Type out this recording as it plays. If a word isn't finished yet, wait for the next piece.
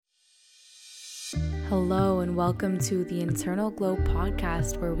Hello and welcome to the Internal Glow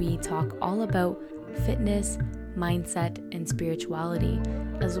podcast, where we talk all about fitness, mindset, and spirituality,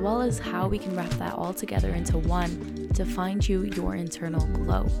 as well as how we can wrap that all together into one to find you your internal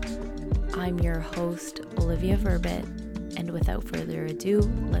glow. I'm your host, Olivia Verbit, and without further ado,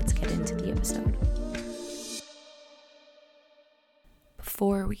 let's get into the episode.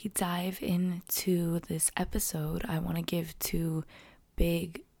 Before we dive into this episode, I want to give two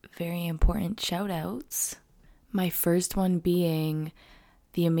big, very important shout outs. My first one being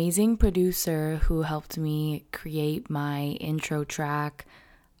the amazing producer who helped me create my intro track.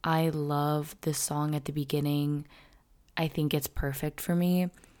 I love the song at the beginning. I think it's perfect for me.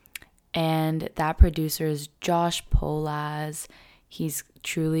 And that producer is Josh Polaz. He's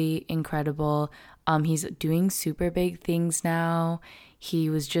truly incredible. He's doing super big things now. He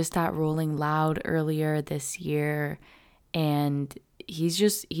was just at Rolling Loud earlier this year, and he's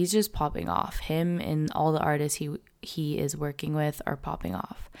just popping off. Him and all the artists he is working with are popping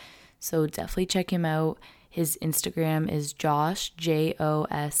off. So definitely check him out. His Instagram is Josh, Josh,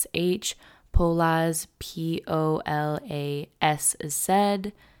 Polaz, Polaz.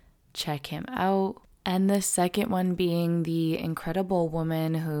 Check him out. And the second one being the incredible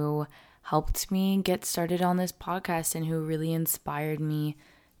woman who helped me get started on this podcast and who really inspired me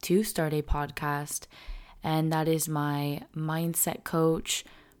to start a podcast. And that is my mindset coach,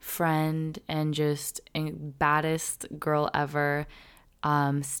 friend, and just baddest girl ever,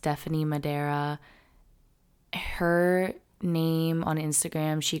 Stephanie Madera. Her name on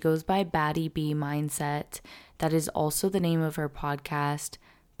Instagram, she goes by Baddie B Mindset. That is also the name of her podcast.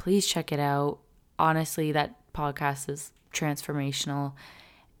 Please check it out. Honestly, that podcast is transformational.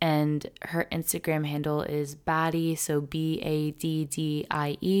 And her Instagram handle is Baddie, so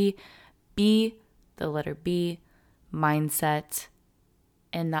Baddie, B, the letter B, Mindset.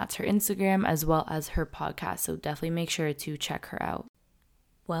 And that's her Instagram as well as her podcast. So definitely make sure to check her out.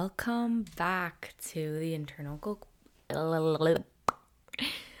 Welcome back to the Internal Glow.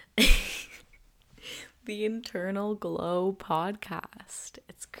 The Internal Glow podcast.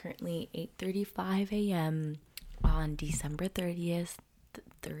 It's currently 8:35 a.m. on December 30th,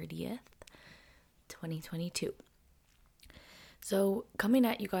 2022. So coming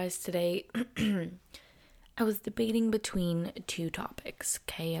at you guys today, I was debating between two topics,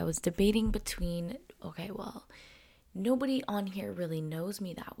 okay? Nobody on here really knows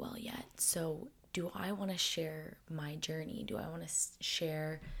me that well yet. So do I want to share my journey? Do I want to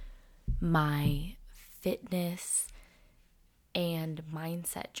share my fitness and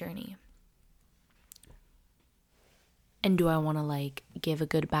mindset journey? And do I want to give a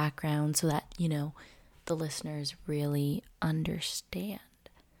good background so that, the listeners really understand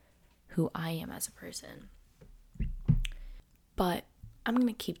who I am as a person? But I'm going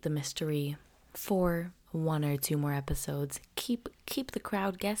to keep the mystery for one or two more episodes. Keep the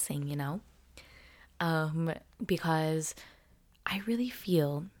crowd guessing, because I really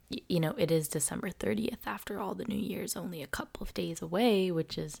feel, it is December 30th. After all, the New Year's only a couple of days away,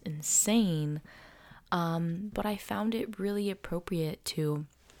 which is insane. But I found it really appropriate to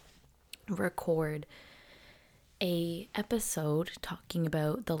record a episode talking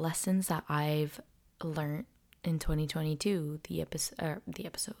about the lessons that I've learned in 2022. The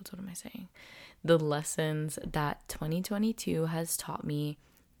lessons that 2022 has taught me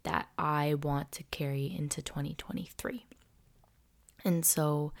that I want to carry into 2023. And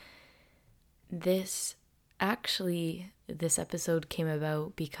so this episode came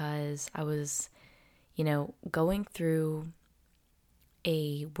about because I was going through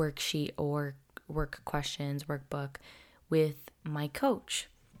a worksheet or workbook with my coach.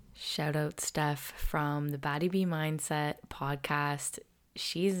 Shout out Steph from the Baddie B Mindset podcast.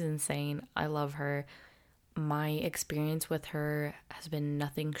 She's insane. I love her. My experience with her has been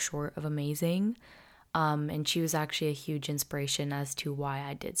nothing short of amazing. And she was actually a huge inspiration as to why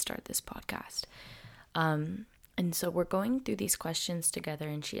I did start this podcast. And so we're going through these questions together,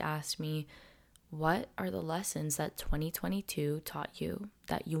 and she asked me, what are the lessons that 2022 taught you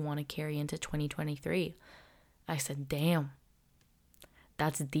that you want to carry into 2023? I said, damn,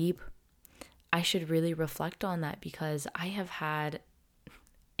 that's deep. I should really reflect on that because I have had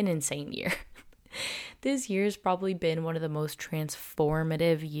an insane year. This year has probably been one of the most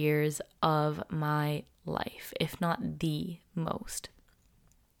transformative years of my life, if not the most.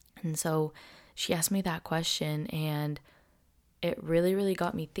 And so she asked me that question, and it really, really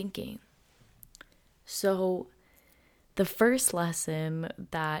got me thinking. So the first lesson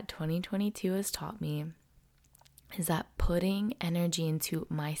that 2022 has taught me is that putting energy into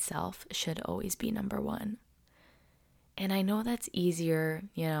myself should always be number one. And I know that's easier,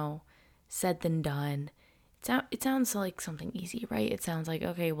 said than done. It sounds like something easy, right? It sounds like,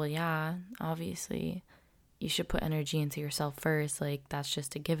 okay, well, yeah, obviously you should put energy into yourself first. Like, that's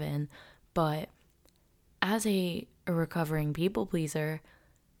just a given. But as a recovering people pleaser,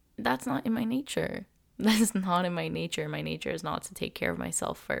 that's not in my nature. That is not in my nature. My nature is not to take care of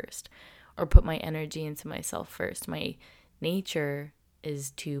myself first or put my energy into myself first. My nature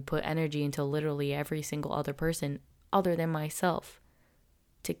is to put energy into literally every single other person other than myself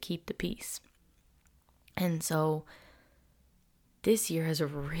to keep the peace. And so this year has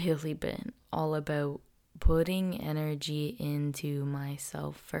really been all about putting energy into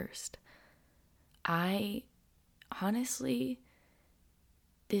myself first. I honestly,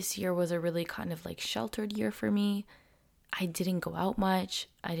 this year was a really kind of like sheltered year for me. I didn't go out much.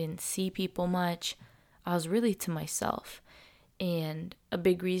 I didn't see people much. I was really to myself. And a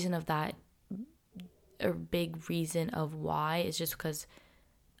big reason of why is just because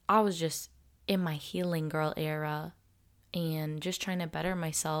I was just in my healing girl era and just trying to better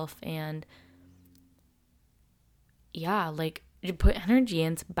myself and like put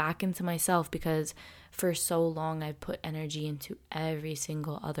energy back into myself, because for so long I've put energy into every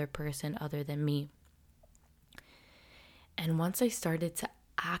single other person other than me. And once I started to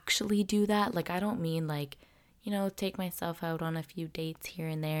actually do that, like I don't mean like, take myself out on a few dates here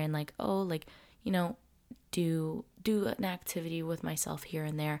and there and like, do an activity with myself here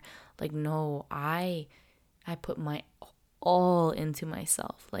and there. Like, no, I put my all into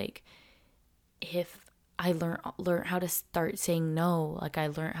myself. Like, if I learn how to start saying no, like I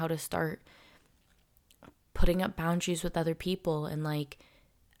learned how to start putting up boundaries with other people and like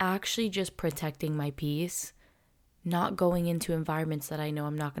actually just protecting my peace, not going into environments that I know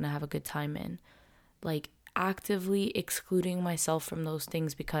I'm not going to have a good time in, like actively excluding myself from those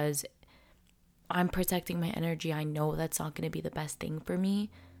things because I'm protecting my energy. I know that's not going to be the best thing for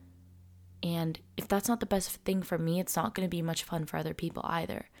me. And if that's not the best thing for me, it's not going to be much fun for other people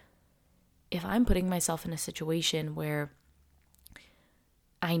either. If I'm putting myself in a situation where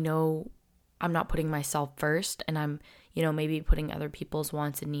I know I'm not putting myself first and I'm, maybe putting other people's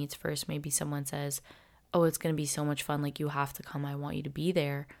wants and needs first. Maybe someone says, oh, it's going to be so much fun. Like, you have to come. I want you to be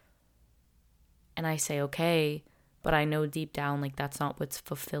there. And I say, okay, but I know deep down, like, that's not what's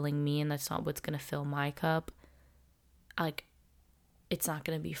fulfilling me and that's not what's going to fill my cup. Like, it's not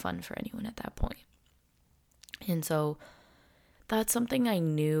going to be fun for anyone at that point. And so that's something I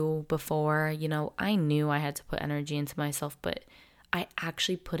knew before. I knew I had to put energy into myself, but I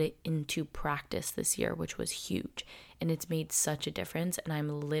actually put it into practice this year, which was huge. And it's made such a difference. And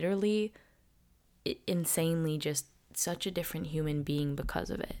I'm literally insanely just such a different human being because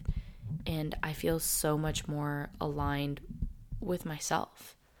of it. And I feel so much more aligned with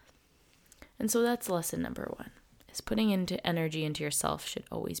myself. And so that's lesson number 1, is putting into energy into yourself should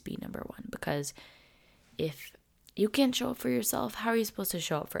always be number 1. Because if you can't show up for yourself, how are you supposed to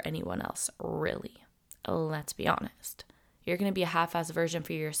show up for anyone else, really? Let's be honest. You're going to be a half-ass version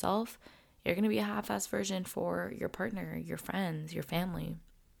for yourself. You're going to be a half-ass version for your partner, your friends, your family.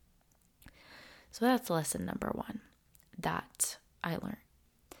 So that's lesson number 1 that I learned.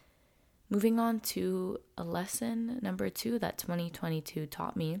 Moving on to a lesson number 2 that 2022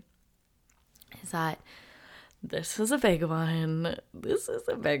 taught me is that this is a big one.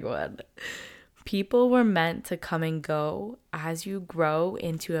 People were meant to come and go as you grow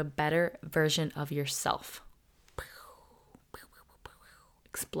into a better version of yourself.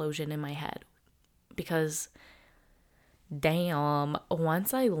 Explosion in my head. Because, damn,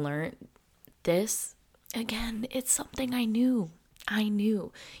 once I learned this, again, it's something I knew.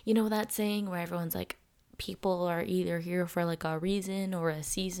 That saying where everyone's like, people are either here for like a reason or a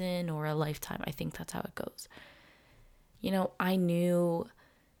season or a lifetime. I think that's how it goes. I knew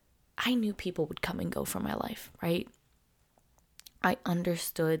people would come and go from my life, right? I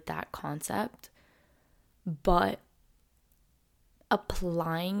understood that concept, but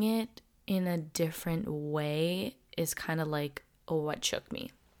applying it in a different way is kind of like what shook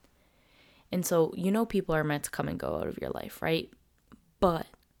me. And so, people are meant to come and go out of your life, right? But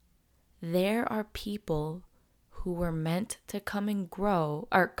there are people who were meant to come and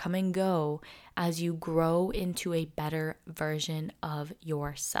go as you grow into a better version of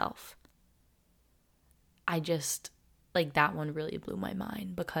yourself. I just, like, that one really blew my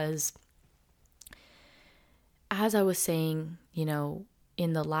mind, because as I was saying,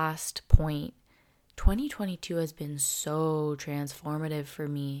 in the last point, 2022 has been so transformative for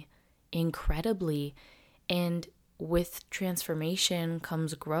me, incredibly. And with transformation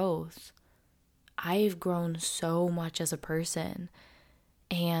comes growth. I've grown so much as a person,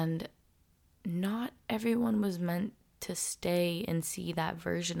 and not everyone was meant to stay and see that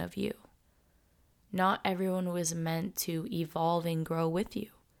version of you. Not everyone was meant to evolve and grow with you.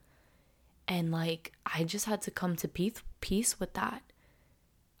 And like, I just had to come to peace with that.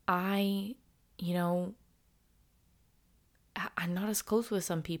 I'm not as close with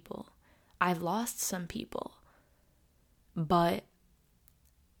some people. I've lost some people. But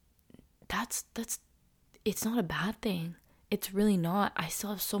that's it's not a bad thing. It's really not. I still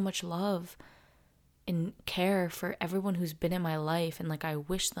have so much love and care for everyone who's been in my life, and like, I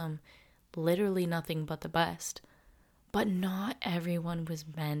wish them literally nothing but the best. But not everyone was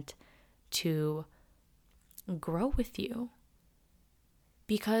meant to grow with you.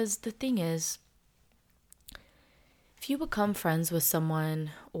 Because the thing is, if you become friends with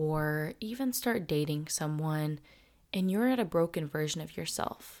someone or even start dating someone and you're at a broken version of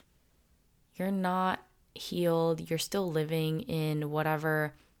yourself, you're not healed, you're still living in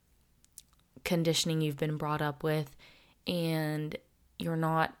whatever conditioning you've been brought up with, and you're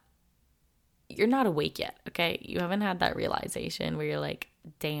not awake yet, okay? You haven't had that realization where you're like,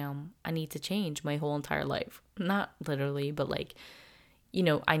 damn, I need to change my whole entire life. Not literally, but like,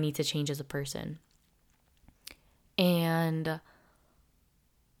 I need to change as a person. And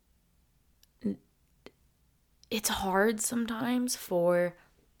it's hard sometimes for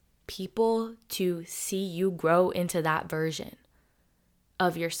people to see you grow into that version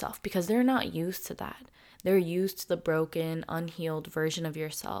of yourself because they're not used to that. They're used to the broken, unhealed version of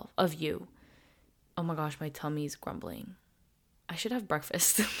yourself, of you. Oh my gosh, my tummy's grumbling. I should have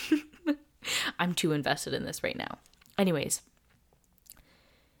breakfast. I'm too invested in this right now. Anyways,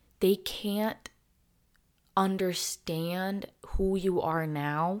 they can't understand who you are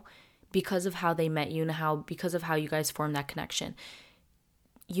now because of how they met you and because of how you guys formed that connection.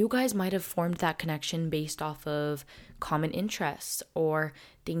 You guys might have formed that connection based off of common interests or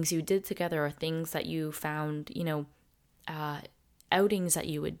things you did together or things that you found, outings that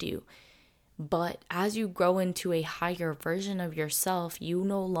you would do. But as you grow into a higher version of yourself, you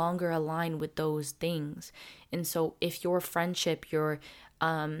no longer align with those things. And so if your friendship, your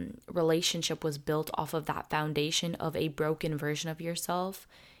relationship was built off of that foundation of a broken version of yourself,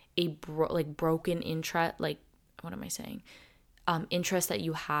 broken interest, interest that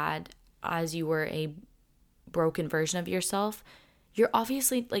you had as you were a broken version of yourself, you're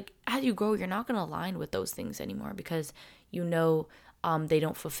obviously, like, as you grow, you're not going to align with those things anymore because they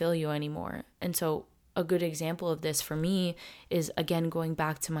don't fulfill you anymore. And so a good example of this for me is, again, going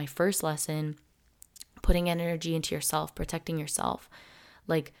back to my first lesson, putting energy into yourself, protecting yourself.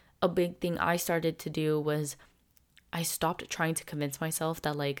 Like, a big thing I started to do was I stopped trying to convince myself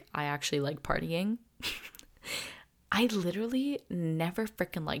that, like, I actually like partying. I literally never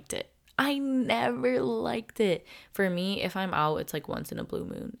freaking liked it. I never liked it. For me, if I'm out, it's like once in a blue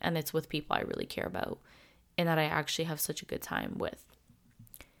moon, and it's with people I really care about and that I actually have such a good time with.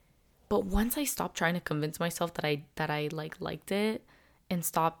 But once I stopped trying to convince myself that I liked it and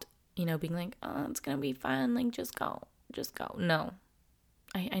stopped, being like, oh, it's going to be fun. Like, just go. No,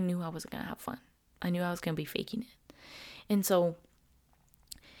 I knew I wasn't going to have fun. I knew I was going to be faking it. And so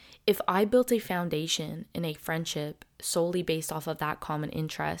if I built a foundation in a friendship solely based off of that common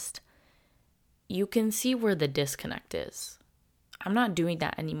interest, you can see where the disconnect is. I'm not doing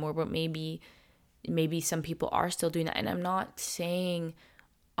that anymore, but maybe some people are still doing that. And I'm not saying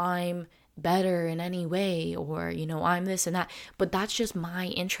I'm better in any way or, I'm this and that, but that's just my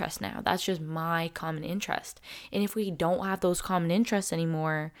interest now. That's just my common interest. And if we don't have those common interests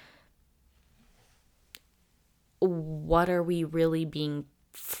anymore, what are we really being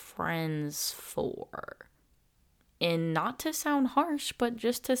friends for? And not to sound harsh, but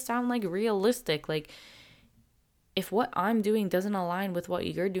just to sound like realistic. Like, if what I'm doing doesn't align with what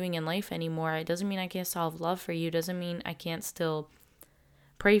you're doing in life anymore, it doesn't mean I can't still have love for you. It doesn't mean I can't still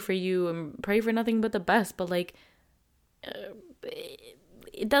pray for you and pray for nothing but the best. But like,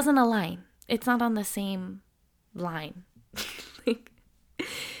 it doesn't align. It's not on the same line.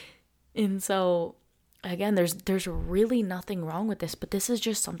 And so, again, there's really nothing wrong with this, but this is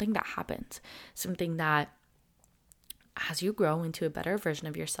just something that happens. Something that, as you grow into a better version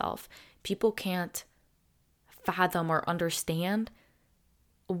of yourself, people can't fathom or understand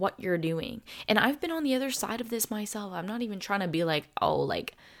what you're doing. And I've been on the other side of this myself. I'm not even trying to be like, oh,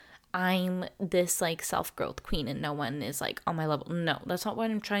 like, I'm this like self-growth queen and no one is like on my level. No, that's not what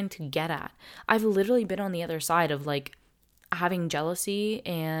I'm trying to get at. I've literally been on the other side of like having jealousy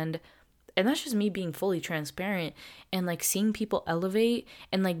and that's just me being fully transparent and like seeing people elevate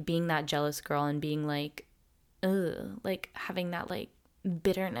and like being that jealous girl and being like, ugh, like having that like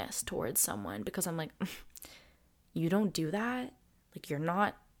bitterness towards someone because I'm like, you don't do that? Like, you're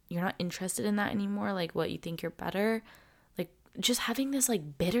not interested in that anymore? Like, what, you think you're better? Like, just having this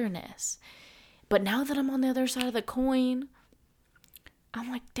like bitterness. But now that I'm on the other side of the coin, I'm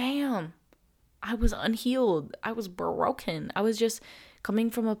like, damn, I was unhealed. I was broken. I was just coming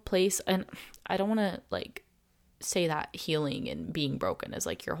from a place, and I don't want to like say that healing and being broken is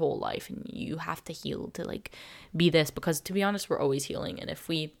like your whole life and you have to heal to like be this, because to be honest, we're always healing. And if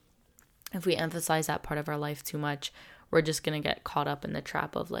we emphasize that part of our life too much, we're just going to get caught up in the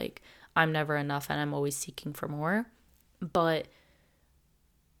trap of like, I'm never enough and I'm always seeking for more. But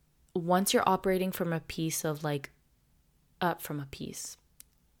once you're operating from a piece of like, from a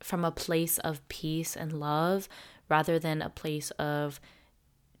place of peace and love, rather than a place of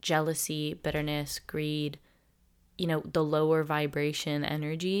jealousy, bitterness, greed, the lower vibration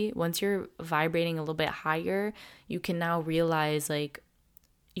energy, once you're vibrating a little bit higher, you can now realize like,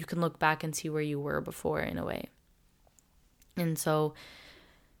 you can look back and see where you were before in a way. And so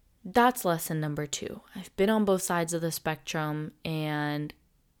that's lesson number 2. I've been on both sides of the spectrum, and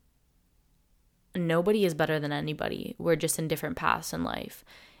nobody is better than anybody. We're just in different paths in life.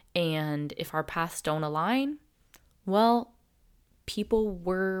 And if our paths don't align, well, people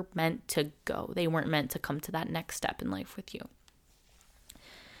were meant to go. They weren't meant to come to that next step in life with you.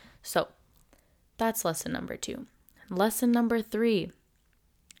 So that's lesson number 2. Lesson number 3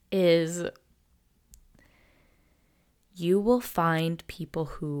 is you will find people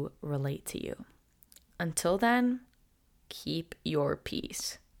who relate to you. Until then, keep your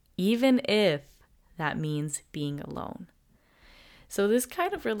peace, even if that means being alone. So this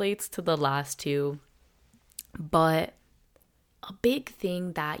kind of relates to the last 2, but a big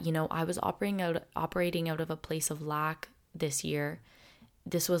thing that, I was operating out of a place of lack this year.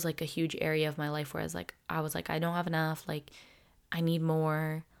 This was like a huge area of my life where I was like, I don't have enough, like I need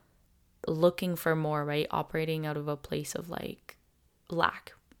more, looking for more, right? Operating out of a place of like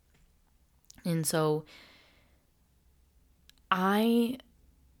lack. And so I've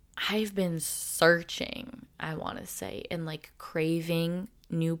been searching, I want to say, and like craving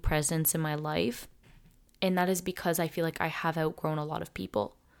new presence in my life. And that is because I feel like I have outgrown a lot of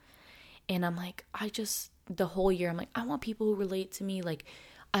people. And I'm like, the whole year, I'm like, I want people who relate to me. Like,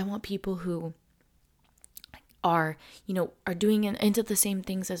 I want people who are doing into the same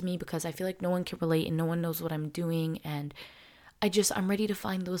things as me, because I feel like no one can relate and no one knows what I'm doing. And I'm ready to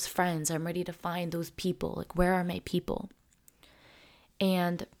find those friends. I'm ready to find those people. Like, where are my people?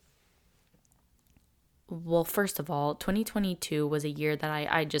 And well, first of all, 2022 was a year that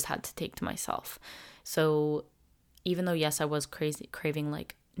I just had to take to myself. So even though, yes, I was craving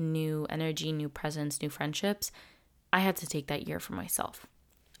like new energy, new presence, new friendships, I had to take that year for myself.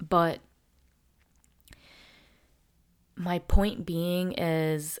 But my point being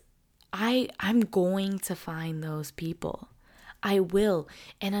is I'm going to find those people. I will.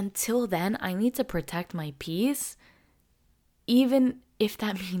 And until then, I need to protect my peace, even if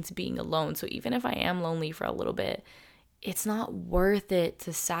that means being alone. So even if I am lonely for a little bit, it's not worth it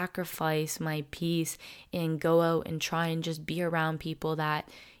to sacrifice my peace and go out and try and just be around people that,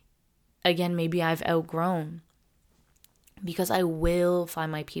 again, maybe I've outgrown. Because I will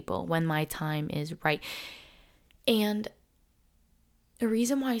find my people when my time is right. And the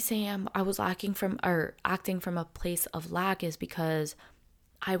reason why I say I was acting from a place of lack is because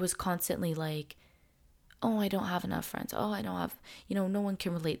I was constantly like, oh, I don't have enough friends. Oh, I don't have, no one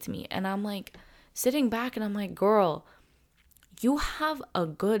can relate to me. And I'm like sitting back and I'm like, girl, you have a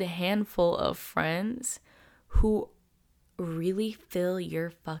good handful of friends who really fill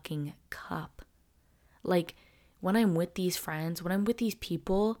your fucking cup. Like, when I'm with these friends, when I'm with these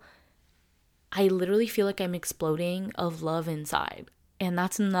people, I literally feel like I'm exploding of love inside. And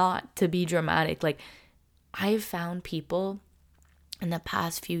that's not to be dramatic. Like, I've found people in the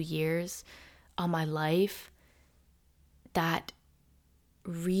past few years of my life that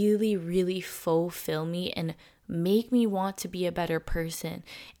really, really fulfill me and make me want to be a better person.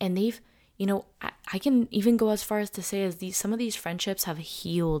 And they've, I can even go as far as to say some of these friendships have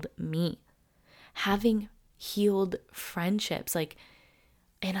healed me. Having healed friendships,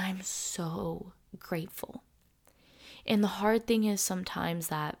 and I'm so grateful. And the hard thing is sometimes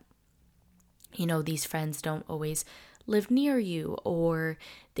that, these friends don't always live near you, or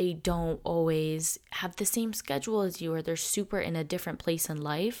they don't always have the same schedule as you, or they're super in a different place in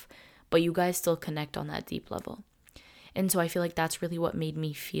life, but you guys still connect on that deep level. And so I feel like that's really what made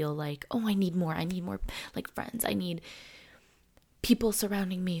me feel like, oh, I need more like friends. I need people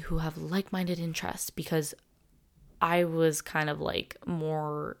surrounding me who have like-minded interests, because I was kind of like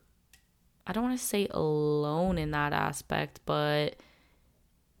more, I don't want to say alone in that aspect, but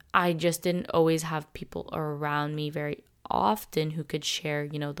I just didn't always have people around me very often who could share,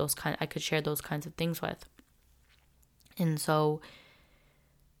 I could share those kinds of things with. And so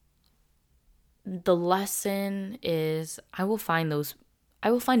the lesson is I will find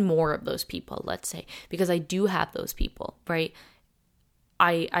more of those people, let's say, because I do have those people, right?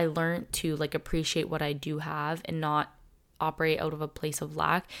 I learned to like appreciate what I do have and not operate out of a place of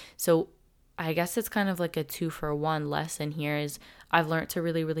lack. So I guess it's kind of like a 2-for-1 lesson here is I've learned to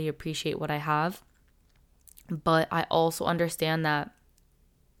really, really appreciate what I have. But I also understand that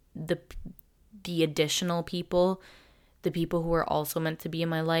the additional people, the people who are also meant to be in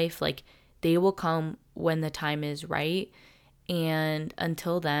my life, like they will come when the time is right. And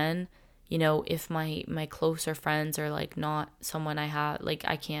until then, you know, if my closer friends are like not someone I have, like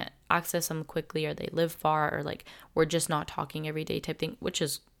I can't access them quickly, or they live far, or like we're just not talking every day type thing, which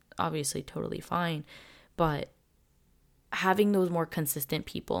is obviously totally fine. But having those more consistent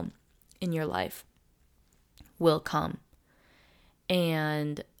people in your life will come.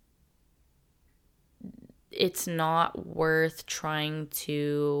 And it's not worth trying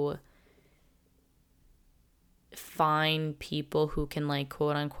to find people who can like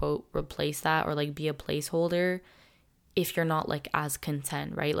quote unquote replace that or like be a placeholder if you're not like as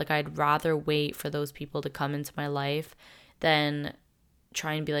content, right? Like I'd rather wait for those people to come into my life than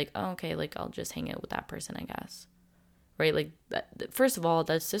try and be like, oh, okay, like I'll just hang out with that person, I guess. Right? Like that, first of all,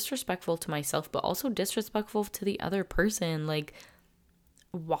 that's disrespectful to myself, but also disrespectful to the other person. Like,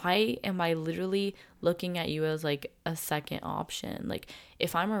 why am I literally looking at you as like a second option? Like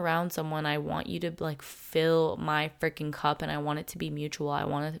if I'm around someone, I want you to like fill my freaking cup, and I want it to be mutual. I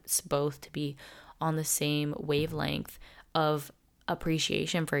want us both to be on the same wavelength of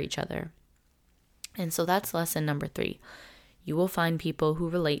appreciation for each other. And so that's lesson number 3. You will find people who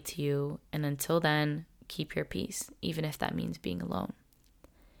relate to you, and until then, keep your peace, even if that means being alone.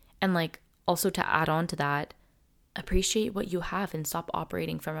 And like also to add on to that, appreciate what you have and stop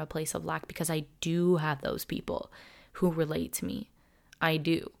operating from a place of lack, because I do have those people who relate to me. I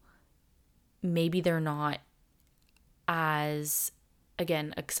do. Maybe they're not as,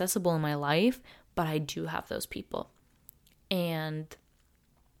 again, accessible in my life, but I do have those people. And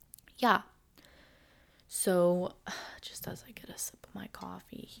yeah. So just as I get a sip of my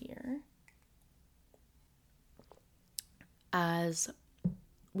coffee here, as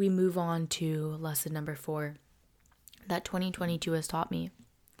we move on to lesson number 4 that 2022 has taught me.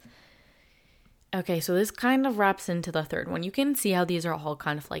 Okay, so this kind of wraps into the third one. You can see how these are all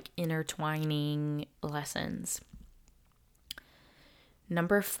kind of like intertwining lessons.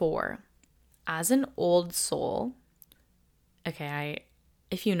 Number 4, as an old soul, okay,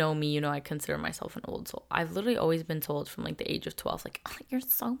 if you know me, you know I consider myself an old soul. I've literally always been told from like the age of 12, like, oh, you're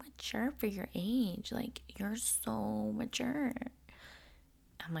so mature for your age. Like, you're so mature.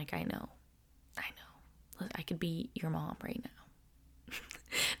 I'm like, I know. I could be your mom right now.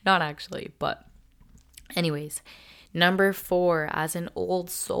 Not actually, but anyways. Number 4, as an old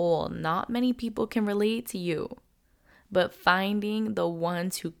soul, not many people can relate to you, but finding the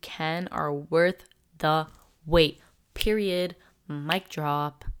ones who can are worth the wait. Period. Mic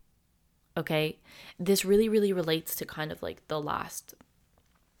drop. Okay? This really, really relates to kind of like the last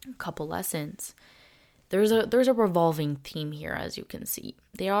couple lessons. There's a revolving theme here, as you can see.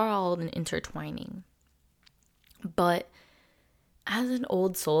 They are all intertwining. But as an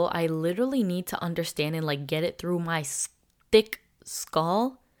old soul, I literally need to understand and like get it through my thick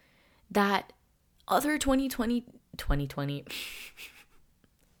skull that other 2020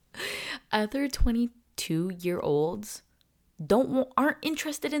 other 22-year-olds aren't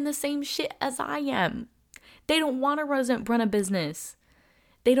interested in the same shit as I am. They don't want to run a business.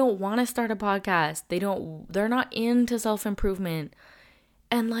 They don't want to start a podcast. They're not into self-improvement.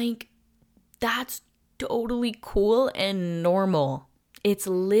 And like, that's totally cool and normal. It's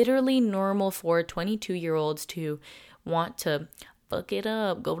literally normal for 22-year-olds to want to fuck it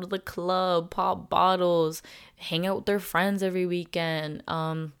up, go to the club, pop bottles, hang out with their friends every weekend,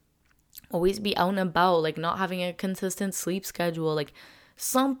 always be out and about, like not having a consistent sleep schedule. Like,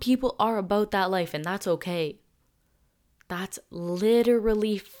 some people are about that life, and that's okay. That's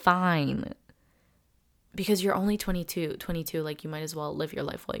literally fine. Because you're only 22, like you might as well live your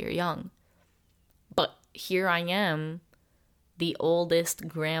life while you're young. But here I am, the oldest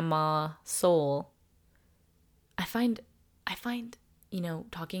grandma soul. I find, you know,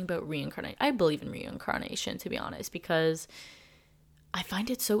 talking about reincarnation, I believe in reincarnation, to be honest, because I find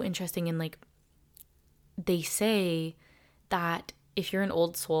it so interesting. And like, they say that if you're an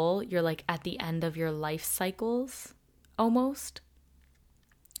old soul, you're like at the end of your life cycles, almost.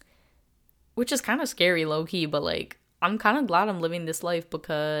 Which is kind of scary, low-key, but like, I'm kind of glad I'm living this life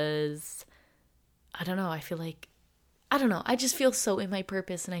because, I don't know, I just feel so in my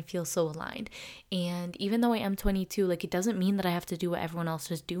purpose and I feel so aligned. And even though I am 22, like, it doesn't mean that I have to do what everyone else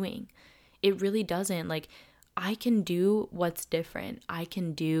is doing. It really doesn't. Like, I can do what's different. I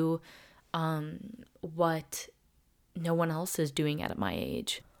can do what no one else is doing at my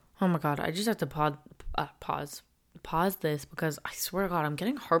age. Oh my God, I just have to pause this because I swear to God, I'm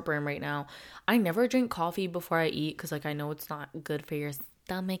getting heartburn right now. I never drink coffee before I eat because like I know it's not good for your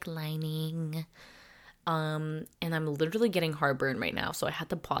stomach lining. And I'm literally getting heartburn right now, so I had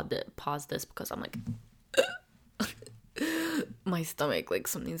to pause this because I'm like my stomach, like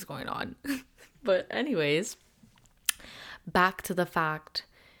something's going on. But anyways, back to the fact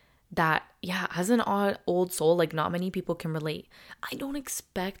that, yeah, as an old soul, like not many people can relate. I don't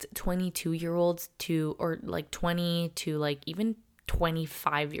expect 22-year-olds to, or like 20 to like even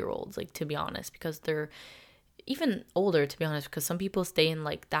 25-year-olds, like, to be honest, because they're even older, to be honest, because some people stay in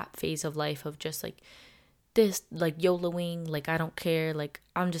like that phase of life of just like this, like YOLOing, like I don't care, like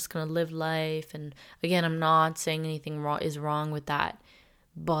I'm just gonna live life. And again, I'm not saying anything is wrong with that,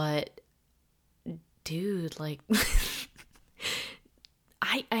 but dude, like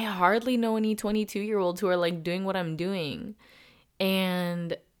I hardly know any 22-year-olds who are like doing what I'm doing.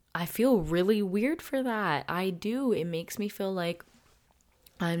 And I feel really weird for that. I do. It makes me feel like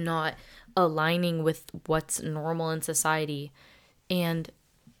I'm not aligning with what's normal in society. And,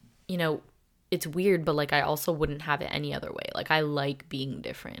 you know, it's weird, but like I also wouldn't have it any other way. Like, I like being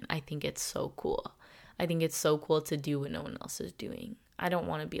different. I think it's so cool. I think it's so cool to do what no one else is doing. I don't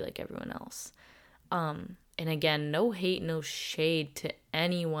want to be like everyone else. And again, no hate, no shade to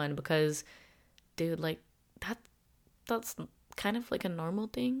anyone, because dude, like that's kind of like a normal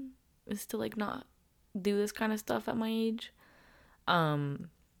thing, is to like not do this kind of stuff at my age.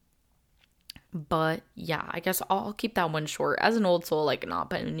 But yeah, I guess I'll keep that one short. As an old soul, like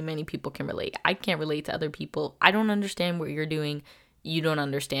not many people can relate. I can't relate to other people. I don't understand what you're doing. You don't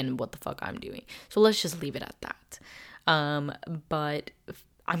understand what the fuck I'm doing. So let's just leave it at that. But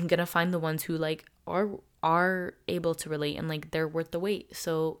I'm gonna find the ones who like are able to relate and like they're worth the wait.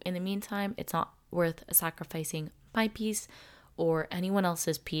 So in the meantime, it's not worth sacrificing my peace or anyone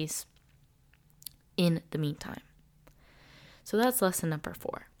else's peace in the meantime. So that's lesson number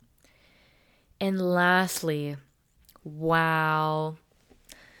 4. And lastly, wow.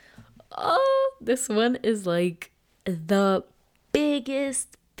 Oh, this one is like the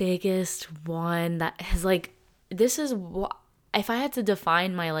biggest one that has like, this is what, if I had to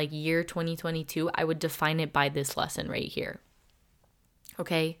define my like year 2022, I would define it by this lesson right here.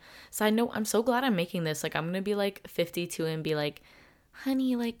 Okay. So I know, I'm so glad I'm making this. Like, I'm going to be like 52 and be like,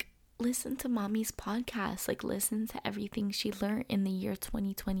 honey, like, listen to mommy's podcast. Like, listen to everything she learned in the year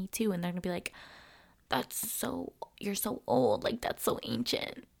 2022. And they're going to be like, you're so old. Like, that's so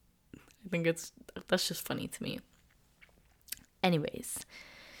ancient. I think that's just funny to me. Anyways,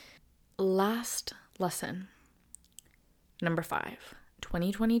 last lesson. Number 5,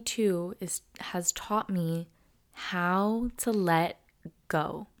 2022 has taught me how to let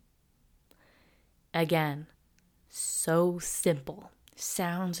go. Again, so simple.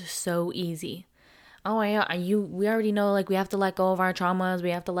 Sounds so easy. Oh yeah, we already know, like, we have to let go of our traumas,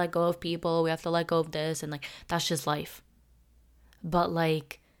 we have to let go of people, we have to let go of this, and like that's just life. But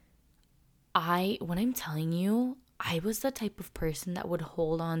like, when I'm telling you, I was the type of person that would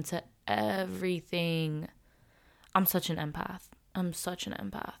hold on to everything. I'm such an empath.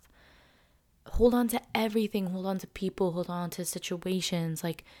 Hold on to everything. Hold on to people. Hold on to situations.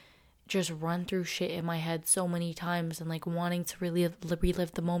 Like, just run through shit in my head so many times and like wanting to relive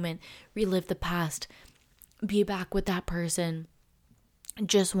the moment, relive the past, be back with that person.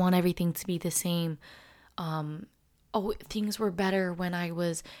 Just want everything to be the same. Things were better when I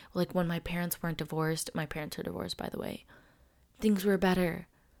was like, when my parents weren't divorced. My parents are divorced, by the way. Things were better.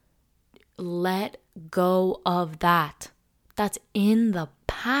 Let go of that. That's in the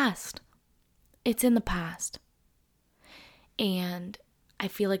past. It's in the past. And I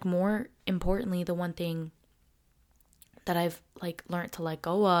feel like, more importantly, the one thing that I've like learned to let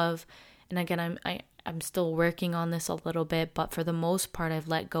go of, and again, I'm still working on this a little bit, but for the most part, I've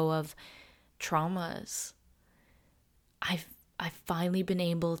let go of traumas. I've finally been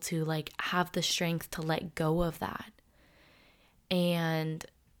able to like have the strength to let go of that. And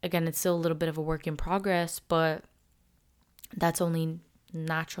again, it's still a little bit of a work in progress, but that's only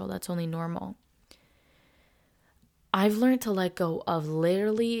natural. That's only normal. I've learned to let go of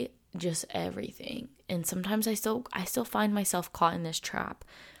literally just everything. And sometimes I still find myself caught in this trap,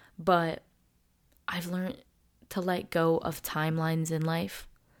 but I've learned to let go of timelines in life.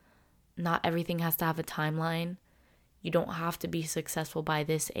 Not everything has to have a timeline. You don't have to be successful by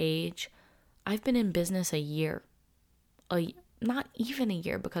this age. I've been in business a year. Not even a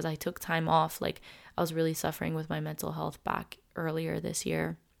year, because I took time off. Like, I was really suffering with my mental health back earlier this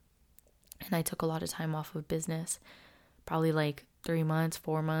year. And I took a lot of time off of business, probably like 3 months,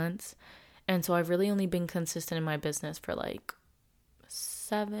 4 months. And so I've really only been consistent in my business for like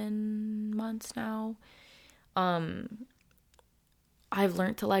 7 months now. I've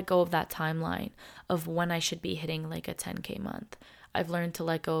learned to let go of that timeline of when I should be hitting like a 10K month. I've learned to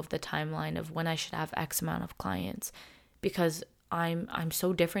let go of the timeline of when I should have X amount of clients, because I'm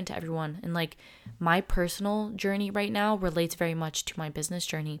so different to everyone. And like my personal journey right now relates very much to my business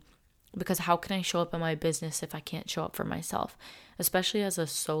journey, because how can I show up in my business if I can't show up for myself? Especially as a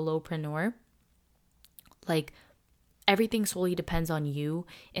solopreneur, like everything solely depends on you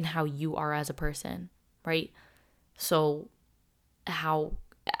and how you are as a person, right? So how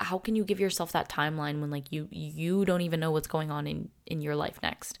can you give yourself that timeline when like you don't even know what's going on in your life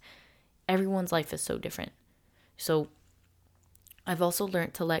next? Everyone's life is so different. So I've also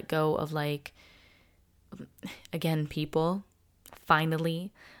learned to let go of like, again, people.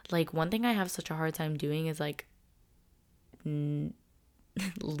 Finally, like one thing I have such a hard time doing is like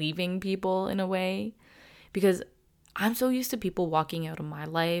leaving people in a way, because I'm so used to people walking out of my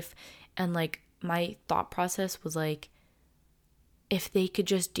life, and like my thought process was like, if they could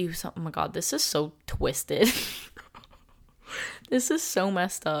just do something. Oh my God, this is so twisted. This is so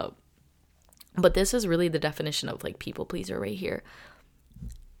messed up. But this is really the definition of like people pleaser right here.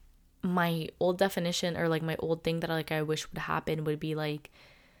 My old definition, or like my old thing that like I wish would happen, would be like,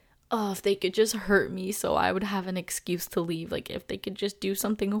 oh, if they could just hurt me so I would have an excuse to leave. Like if they could just do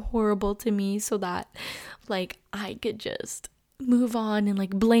something horrible to me so that like I could just move on and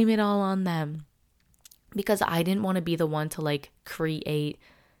like blame it all on them. Because I didn't want to be the one to like create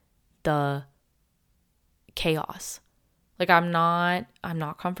the chaos. Like I'm not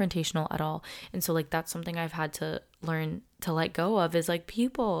confrontational at all. And so like that's something I've had to learn to let go of, is like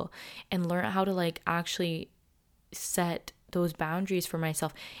people, and learn how to like actually set those boundaries for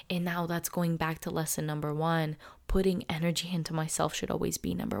myself. And now that's going back to lesson number 1. Putting energy into myself should always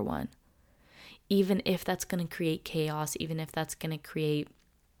be number 1. Even if that's going to create chaos, even if that's going to create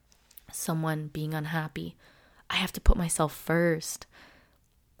someone being unhappy, I have to put myself first.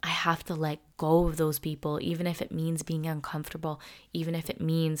 I have to let go of those people, even if it means being uncomfortable, even if it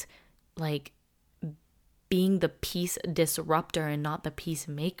means like being the peace disruptor and not the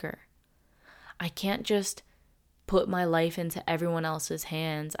peacemaker. I can't just put my life into everyone else's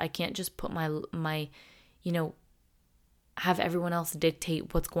hands. I can't just put my have everyone else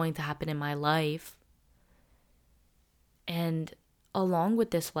dictate what's going to happen in my life. And along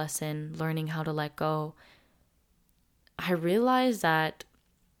with this lesson, learning how to let go, I realized that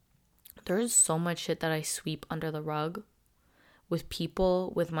there's so much shit that I sweep under the rug with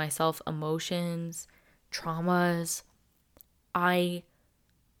people, with myself, emotions, traumas. I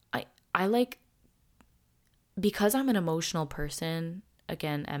like, because I'm an emotional person,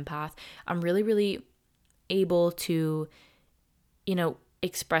 again, empath, I'm really, really able to,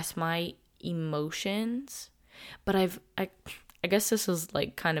 express my emotions. But I guess this is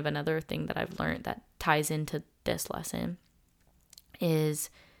like kind of another thing that I've learned that ties into this lesson, is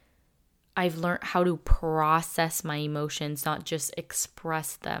I've learned how to process my emotions, not just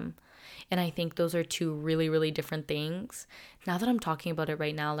express them. And I think those are two really, really different things. Now that I'm talking about it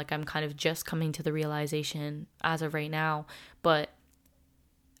right now, like I'm kind of just coming to the realization as of right now, but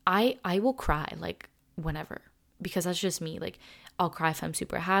I will cry like whenever, because that's just me. Like I'll cry if I'm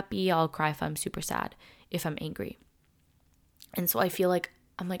super happy, I'll cry if I'm super sad, if I'm angry. And so I feel like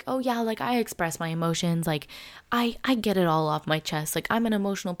I'm like, oh yeah, like I express my emotions, like I get it all off my chest. Like I'm an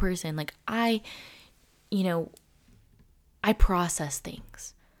emotional person. Like I process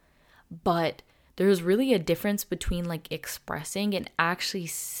things. But there's really a difference between like expressing and actually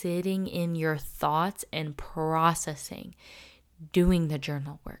sitting in your thoughts and processing, doing the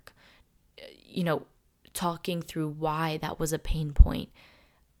journal work, talking through why that was a pain point.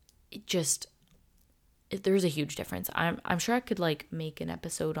 There's a huge difference. I'm sure I could like make an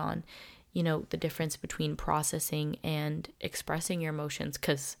episode on, the difference between processing and expressing your emotions,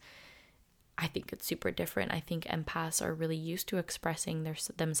 because I think it's super different. I think empaths are really used to expressing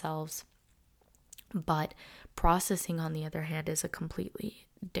themselves, but processing, on the other hand, is a completely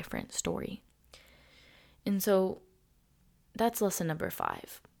different story. And so that's lesson number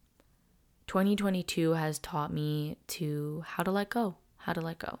 5. 2022 has taught me how to let go.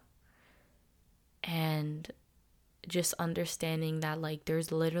 And just understanding that like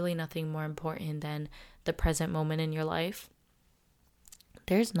there's literally nothing more important than the present moment in your life.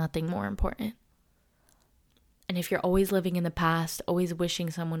 There's nothing more important. And if you're always living in the past, always wishing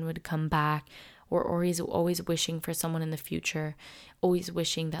someone would come back, or always wishing for someone in the future, always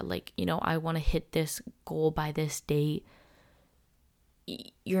wishing that like, I want to hit this goal by this date,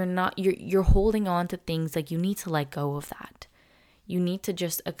 you're holding on to things. Like, you need to let go of that. You need to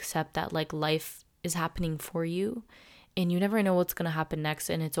just accept that, like, life is happening for you and you never know what's going to happen next,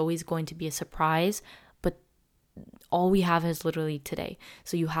 and it's always going to be a surprise, but all we have is literally today.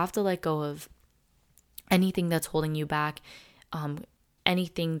 So you have to let go of anything that's holding you back,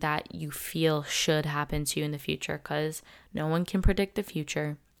 anything that you feel should happen to you in the future, because no one can predict the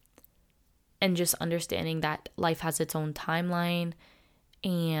future. And just understanding that life has its own timeline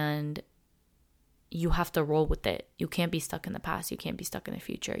and you have to roll with it. You can't be stuck in the past. You can't be stuck in the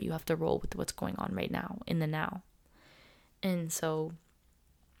future. You have to roll with what's going on right now, in the now. And so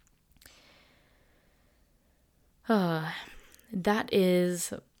that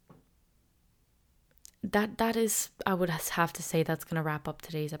is I would have to say that's going to wrap up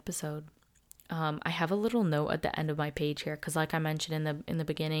today's episode. I have a little note at the end of my page here, because like I mentioned in the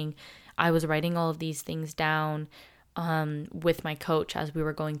beginning, I was writing all of these things down with my coach as we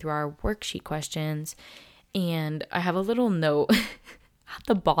were going through our worksheet questions, and I have a little note at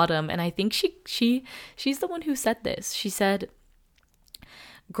the bottom, and I think she's the one who said this. She said,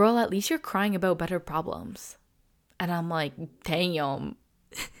 "Girl, at least you're crying about better problems." And I'm like, damn,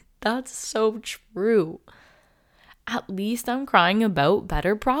 that's so true. At least I'm crying about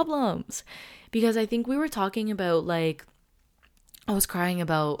better problems. Because I think we were talking about, like, I was crying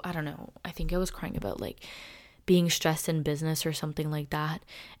about, I don't know, I think I was crying about, like, being stressed in business or something like that.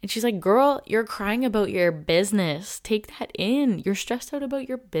 And she's like, girl, you're crying about your business. Take that in. You're stressed out about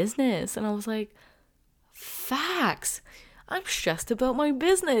your business. And I was like, facts. I'm stressed about my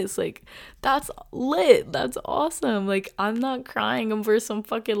business. Like, that's lit. That's awesome. Like, I'm not crying over some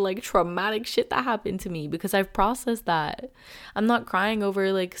fucking, like, traumatic shit that happened to me, because I've processed that. I'm not crying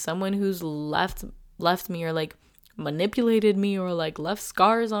over, like, someone who's left me, or, like, manipulated me, or, like, left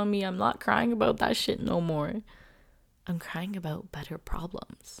scars on me. I'm not crying about that shit no more. I'm crying about better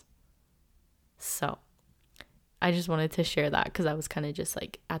problems. So I just wanted to share that, because I was kind of just,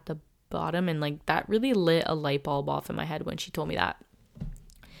 like, at the bottom, and, like, that really lit a light bulb off in my head when she told me that.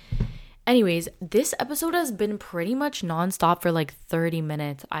 Anyways, this episode has been pretty much nonstop for like 30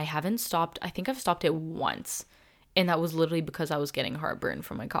 minutes. I haven't stopped. I think I've stopped it once, and that was literally because I was getting heartburn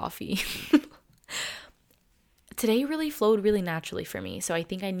from my coffee. Today really flowed really naturally for me, so I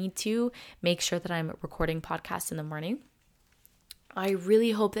think I need to make sure that I'm recording podcasts in the morning. I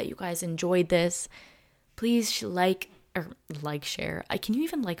really hope that you guys enjoyed this. Please share. Can you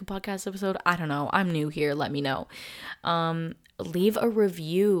even like a podcast episode? I don't know. I'm new here. Let me know. Leave a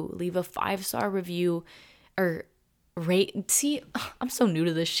review. Leave a 5-star review, or rate. See, I'm so new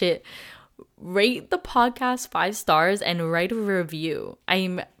to this shit. Rate the podcast 5 stars and write a review.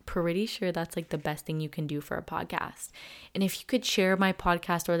 I'm pretty sure that's, like, the best thing you can do for a podcast. And if you could share my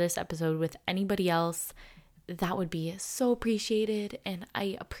podcast or this episode with anybody else, that would be so appreciated, and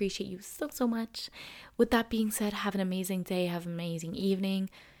I appreciate you so much. With that being said, have an amazing day, have an amazing evening.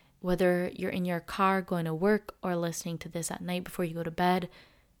 Whether you're in your car going to work or listening to this at night before you go to bed,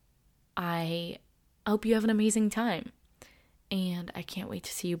 I hope you have an amazing time, and I can't wait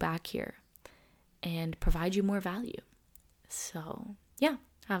to see you back here and provide you more value. So yeah,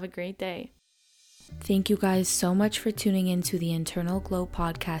 have a great day. Thank you guys so much for tuning into the Internal Glow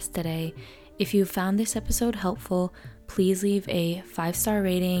podcast today. If you found this episode helpful, please leave a 5-star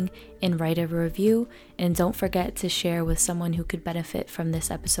rating and write a review, and don't forget to share with someone who could benefit from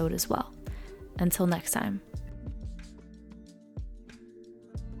this episode as well. Until next time.